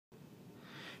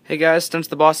Hey guys, Stunts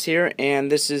the Boss here,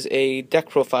 and this is a deck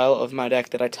profile of my deck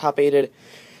that I top-aided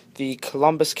the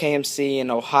Columbus KMC in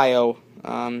Ohio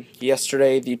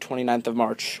yesterday, the 29th of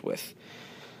March, with.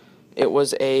 It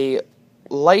was a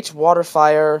light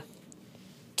waterfire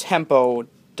tempo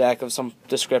deck of some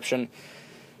description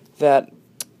that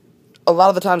a lot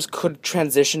of the times could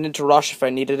transition into Rush if I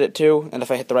needed it to, and if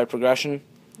I hit the right progression.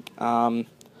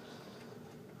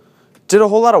 Did a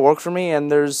whole lot of work for me,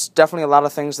 and there's definitely a lot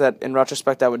of things that, in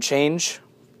retrospect, I would change,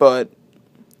 but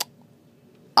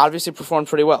obviously performed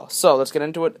pretty well. So, let's get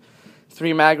into it.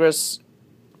 3 Magris,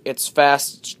 it's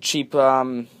fast, it's cheap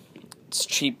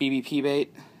BBP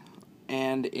bait,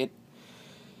 and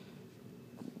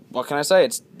what can I say?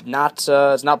 It's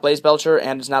not Blaze Belcher,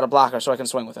 and it's not a blocker, so I can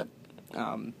swing with it.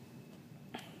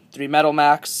 3 Metal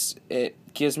Max, it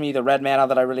gives me the red mana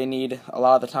that I really need a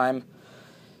lot of the time.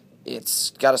 It's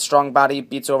got a strong body,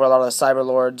 beats over a lot of the Cyber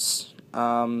Lords,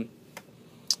 and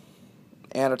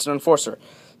it's an Enforcer.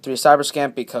 3 Cyber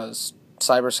Scamp because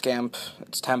Cyber Scamp,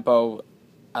 it's tempo,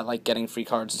 I like getting free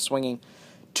cards and swinging.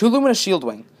 2 Luminous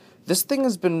Shieldwing. This thing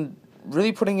has been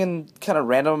really putting in kind of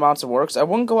random amounts of works. I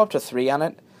wouldn't go up to 3 on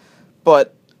it,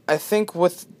 but I think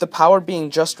with the power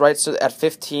being just right so at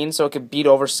 15, so it could beat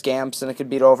over Scamps and it could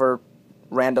beat over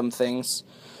random things,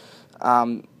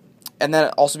 and then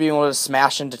also being able to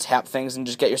smash into tap things and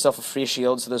just get yourself a free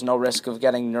shield so there's no risk of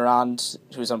getting Neurons,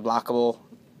 who's unblockable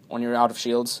when you're out of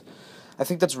shields. I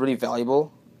think that's really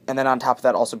valuable. And then on top of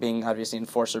that, also being obviously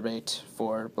Enforcer bait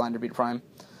for Blinder Beat Prime.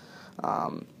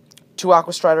 2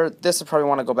 Aqua Strider, this I probably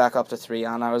want to go back up to 3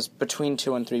 on. I was between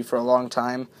 2 and 3 for a long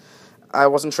time. I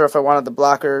wasn't sure if I wanted the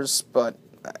blockers,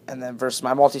 and then versus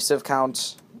my multi-civ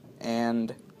count,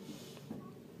 and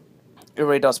it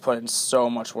really does put in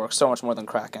so much work, so much more than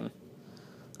Kraken.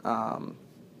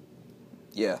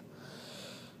 Yeah.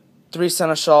 3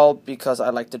 Seneschal, because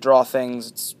I like to draw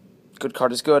things. It's good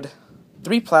card is good.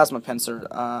 3 Plasma Pincer.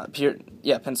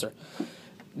 Pincer.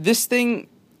 This thing,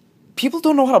 people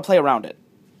don't know how to play around it.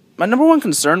 My number one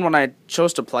concern when I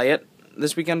chose to play it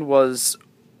this weekend was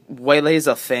Waylay's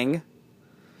a thing.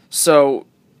 So,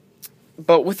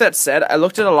 but with that said, I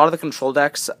looked at a lot of the control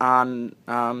decks on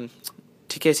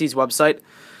TKC's website,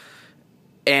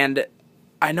 and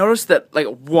I noticed that, like,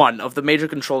 one of the major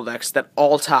control decks that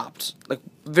all topped, like,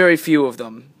 very few of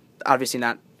them, obviously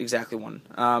not exactly one,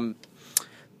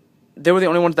 they were the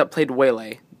only ones that played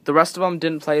Waylay. The rest of them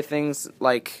didn't play things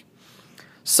like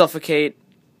Suffocate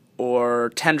or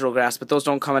Tendril Grasp, but those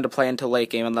don't come into play until late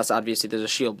game unless, obviously, there's a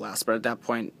Shield Blast, but at that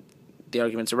point, the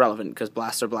argument's irrelevant because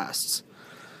blasts are blasts.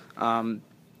 And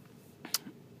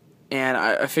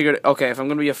I figured, okay, if I'm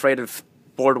going to be afraid of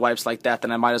board wipes like that,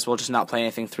 then I might as well just not play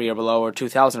anything 3 or below or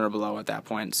 2,000 or below at that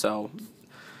point. So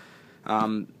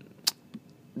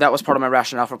that was part of my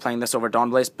rationale for playing this over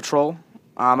Dawnblaze Patrol.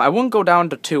 I wouldn't go down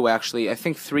to 2, actually. I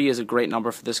think 3 is a great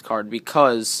number for this card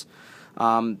because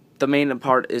the main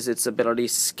part is its ability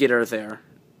Skitter there.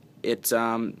 It's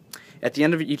at the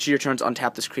end of each of your turns,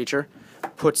 untap this creature.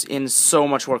 Puts in so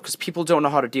much work because people don't know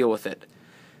how to deal with it.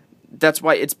 That's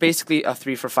why it's basically a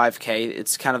 3 for 5k.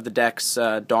 It's kind of the deck's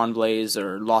Dawnblaze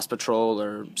or Lost Patrol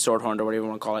or Swordhorn or whatever you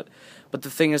want to call it. But the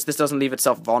thing is, this doesn't leave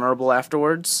itself vulnerable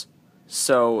afterwards,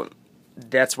 so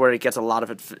that's where it gets a lot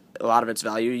of its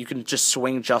value. You can just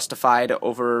swing Justified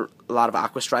over a lot of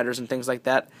Aqua Striders and things like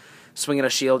that. Swing at a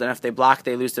shield, and if they block,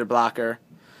 they lose their blocker.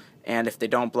 And if they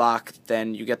don't block,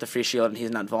 then you get the free shield, and he's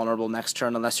not vulnerable next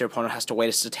turn unless your opponent has to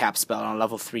wait a tap spell on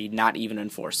level 3, not even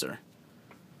Enforcer.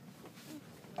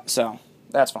 So,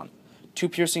 that's fun. 2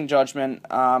 Piercing Judgment.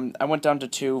 I went down to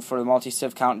 2 for the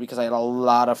multi-civ count because I had a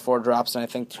lot of 4 drops, and I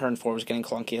think turn 4 was getting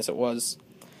clunky as it was.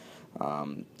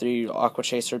 3 Aqua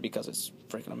Chaser because it's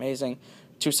freaking amazing.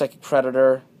 2 Psychic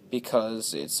Predator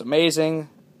because it's amazing,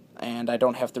 and I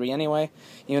don't have 3 anyway.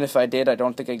 Even if I did, I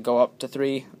don't think I'd go up to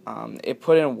 3. It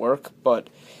put in work, but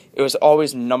it was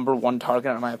always number 1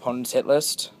 target on my opponent's hit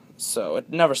list, so it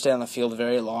never stayed on the field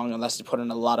very long unless you put in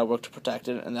a lot of work to protect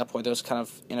it, and at that point there was kind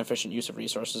of inefficient use of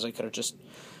resources. I could have just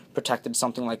protected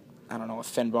something like, I don't know, a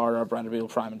Finbar or a Blinder Beetle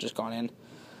Prime and just gone in.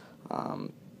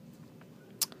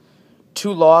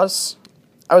 2 Laws.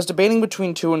 I was debating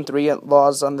between 2 and 3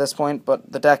 Laws on this point,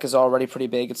 but the deck is already pretty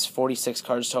big. It's 46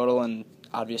 cards total, and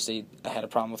obviously I had a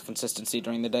problem with consistency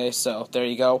during the day, so there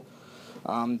you go.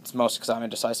 It's mostly because I'm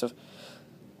indecisive.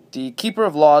 The Keeper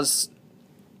of Laws,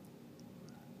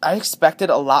 I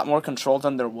expected a lot more control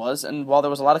than there was, and while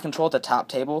there was a lot of control at the top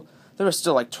table, there was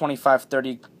still like 25,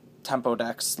 30 tempo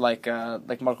decks, like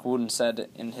Mark Wooden said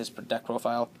in his deck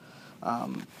profile.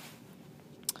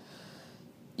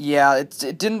 Yeah,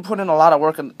 it didn't put in a lot of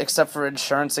work except for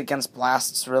insurance against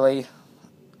blasts, really.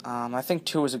 I think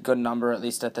 2 is a good number, at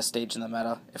least at this stage in the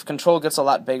meta. If control gets a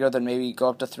lot bigger, then maybe go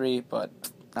up to 3, but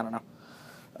I don't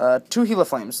know. 2 Gila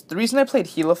Flames. The reason I played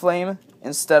Gila Flame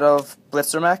instead of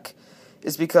Blitzer Mech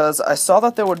is because I saw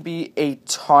that there would be a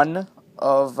ton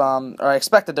of, or I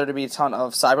expected there to be a ton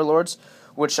of Cyberlords,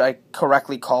 which I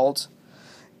correctly called.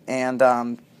 And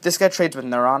this guy trades with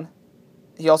Neuron.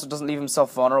 He also doesn't leave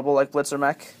himself vulnerable like Blitzer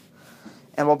Mech.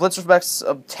 And while Blitzer Mech's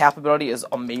tap ability is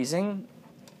amazing,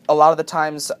 a lot of the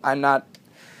times I'm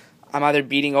either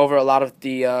beating over a lot of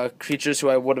the creatures who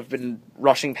I would have been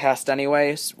rushing past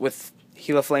anyways, with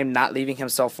Gila Flame not leaving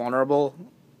himself vulnerable.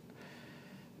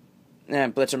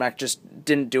 And Blitzer Mech just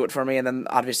didn't do it for me, and then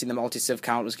obviously the multi-civ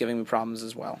count was giving me problems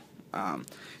as well.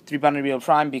 3-Boundary Real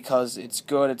Prime, because it's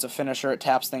good, it's a finisher, it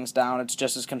taps things down, it's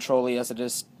just as control-y as it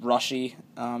is rushy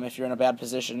if you're in a bad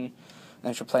position,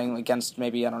 and if you're playing against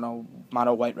maybe, I don't know,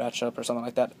 Mono White Ratchup or something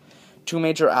like that. 2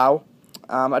 Major Ow.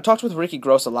 I talked with Ricky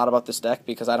Gross a lot about this deck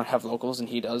because I don't have locals and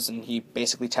he does, and he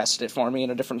basically tested it for me in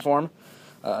a different form.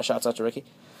 Shouts out to Ricky.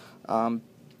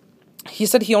 He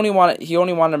said he only wanted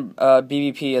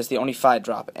BBP as the only 5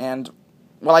 drop, and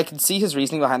while I can see his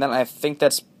reasoning behind that, and I think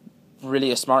that's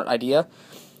really a smart idea,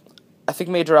 I think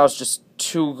Major Ow is just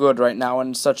too good right now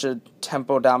in such a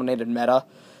tempo-dominated meta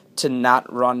to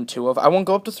not run 2 of. I won't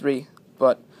go up to 3,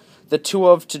 but the 2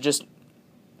 of to just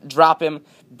drop him,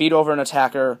 beat over an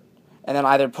attacker, and then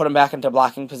either put him back into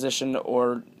blocking position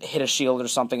or hit a shield or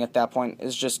something at that point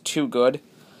is just too good.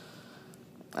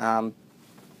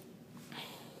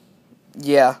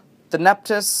 Yeah, the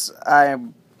Neptus I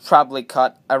probably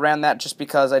cut. I ran that just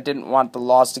because I didn't want the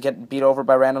laws to get beat over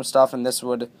by random stuff, and this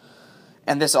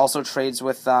also trades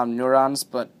with Neurons,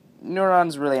 but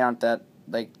Neurons really aren't that,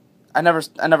 like, I never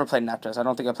played Neptus. I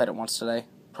don't think I played it once today.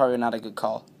 Probably not a good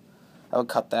call. I would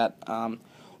cut that.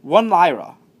 1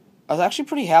 Lyra. I was actually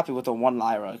pretty happy with the 1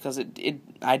 Lyra, because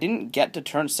I didn't get to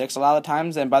turn 6 a lot of the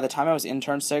times, and by the time I was in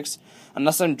turn 6,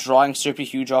 unless I'm drawing super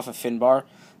huge off of Finbar,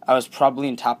 I was probably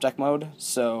in top deck mode,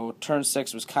 so turn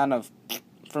 6 was kind of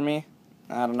for me.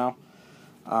 I don't know.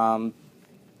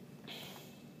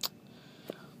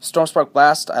 Stormspark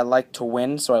Blast, I like to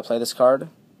win, so I play this card.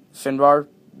 Finbar,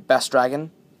 best dragon.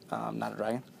 Not a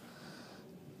dragon.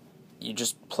 You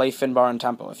just play Finbar in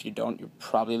tempo. If you don't, you're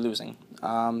probably losing.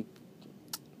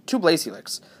 2 Blaze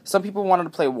Helix. Some people wanted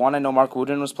to play 1. I know Mark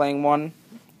Wooden was playing 1,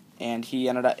 and he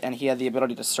had the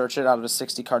ability to search it out of a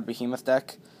 60-card Behemoth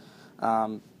deck.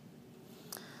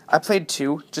 I played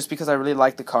 2 just because I really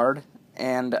liked the card,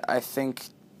 and I think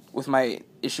with my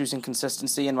issues in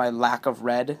consistency and my lack of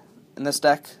red in this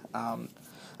deck,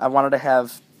 I wanted to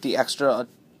have the extra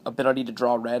ability to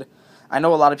draw red. I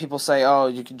know a lot of people say, oh,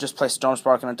 you can just play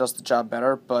Stormspark and it does the job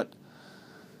better, but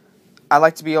I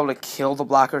like to be able to kill the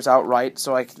blockers outright,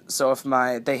 so if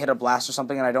they hit a blast or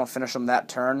something and I don't finish them that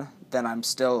turn, then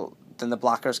the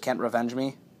blockers can't revenge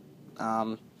me.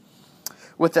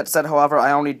 With that said, however,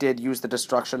 I only did use the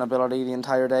Destruction ability the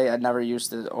entire day. I never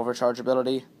used the Overcharge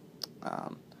ability.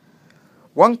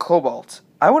 1 Cobalt.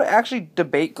 I would actually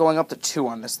debate going up to 2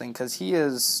 on this thing, because he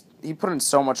put in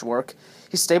so much work.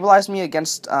 He stabilized me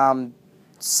against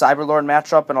Cyberlord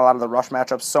matchup and a lot of the Rush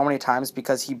matchups so many times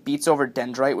because he beats over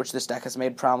Dendrite, which this deck has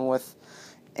made problem with,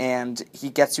 and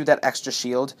he gets you that extra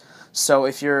shield. So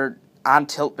if you're on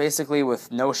tilt basically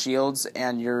with no shields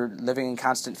and you're living in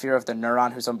constant fear of the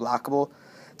Neuron who's unblockable,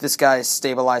 this guy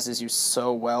stabilizes you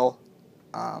so well,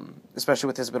 especially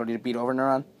with his ability to beat over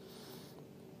Neuron.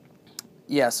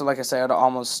 Yeah, so like I say, I'd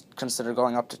almost consider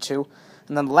going up to 2.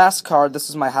 And then the last card,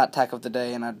 this is my hot tech of the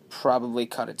day, and I'd probably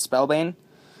cut it. Spellbane.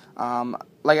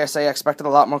 Like I say, I expected a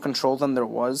lot more control than there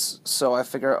was, so I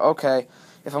figure, okay,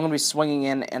 if I'm going to be swinging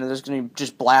in and there's going to be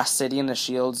just Blast City in the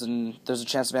shields and there's a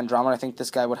chance of Andromeda, I think this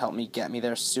guy would help me get me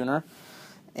there sooner.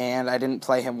 And I didn't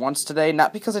play him once today,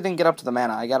 not because I didn't get up to the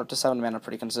mana. I got up to 7 mana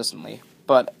pretty consistently,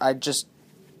 but I just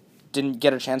didn't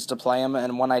get a chance to play him,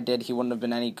 and when I did, he wouldn't have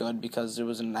been any good because it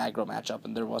was an aggro matchup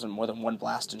and there wasn't more than 1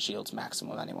 Blast and Shields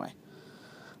maximum anyway.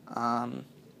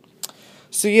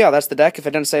 So yeah, that's the deck. If I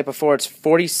didn't say it before, it's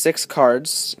 46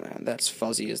 cards. That's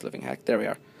fuzzy as living heck. There we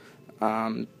are.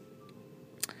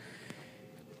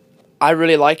 I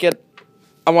really like it.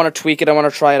 I want to tweak it. I want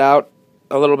to try it out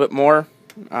a little bit more.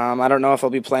 I don't know if I'll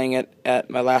be playing it at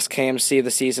my last KMC of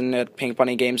the season at Pink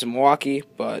Bunny Games in Milwaukee,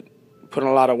 but put in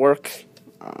a lot of work.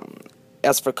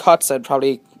 As for cuts, I'd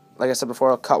probably, like I said before,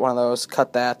 I'll cut one of those,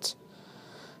 cut that,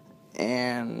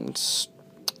 and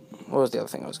what was the other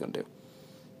thing I was going to do?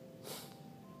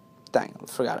 Dang, I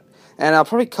forgot it. And I'll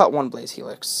probably cut 1 Blaze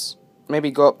Helix.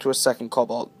 Maybe go up to a 2nd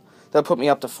Cobalt. That'll put me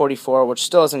up to 44, which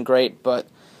still isn't great, but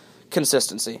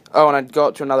consistency. Oh, and I'd go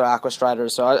up to another Aqua Strider,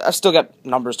 so I still got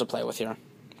numbers to play with here.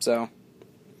 So,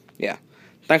 yeah.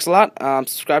 Thanks a lot.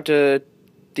 Subscribe to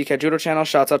TheKaijudoChannel.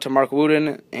 Shouts out to Mark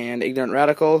Wooden and Ignorant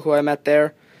Radical, who I met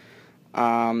there.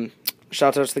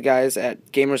 Shouts out to the guys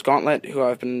at Gamers Gauntlet, who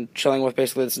I've been chilling with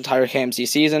basically this entire KMC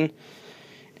season.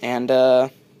 And,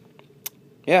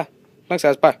 yeah. Thanks,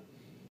 guys. Bye.